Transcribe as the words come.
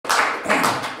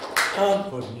I'm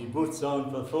putting me boots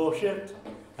on for foreshift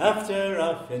after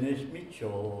I've finished me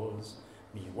chores.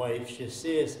 Me wife, she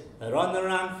says, they're on the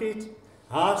wrong feet.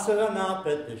 I said, I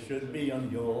bet they should be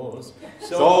on yours.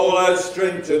 So let's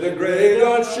drink to the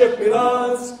graveyard ship, me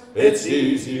lads. It's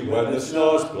easy when the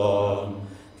snow's blown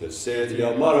to say to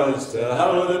your Marras, to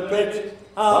hell with the pit.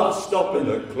 I'll stop in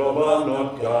the club, I'm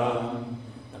not gone.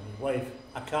 And me wife,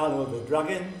 I can't hold the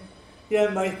dragon. You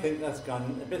might think that's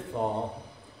gone a bit far,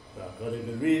 but I've got a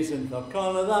good reason for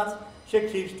calling that. She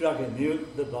keeps dragging me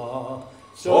out the bar.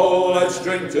 So let's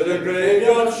drink to the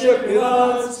graveyard ship, me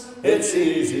lads. It's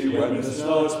easy when the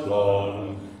snow's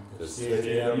blown to say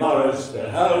to your Marras, to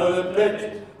hell with the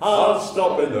pit. I'll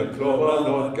stop in the club,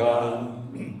 I'm not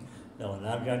gone. Now when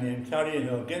I'm going and carrying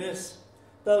no Guinness,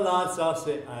 the lads all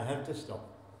say I have to stop.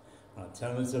 When I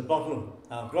tell them it's a bottle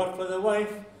I've got for the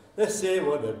wife, they say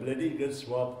what a bloody good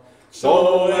swap.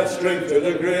 So let's drink to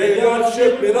the graveyard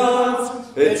ship, me lads.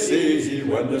 It's easy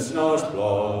when the snow's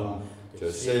blown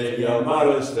to say to your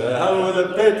Marras, to hell with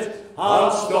the pit.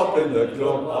 I'll stop in the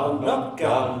club, I'm not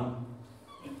gone.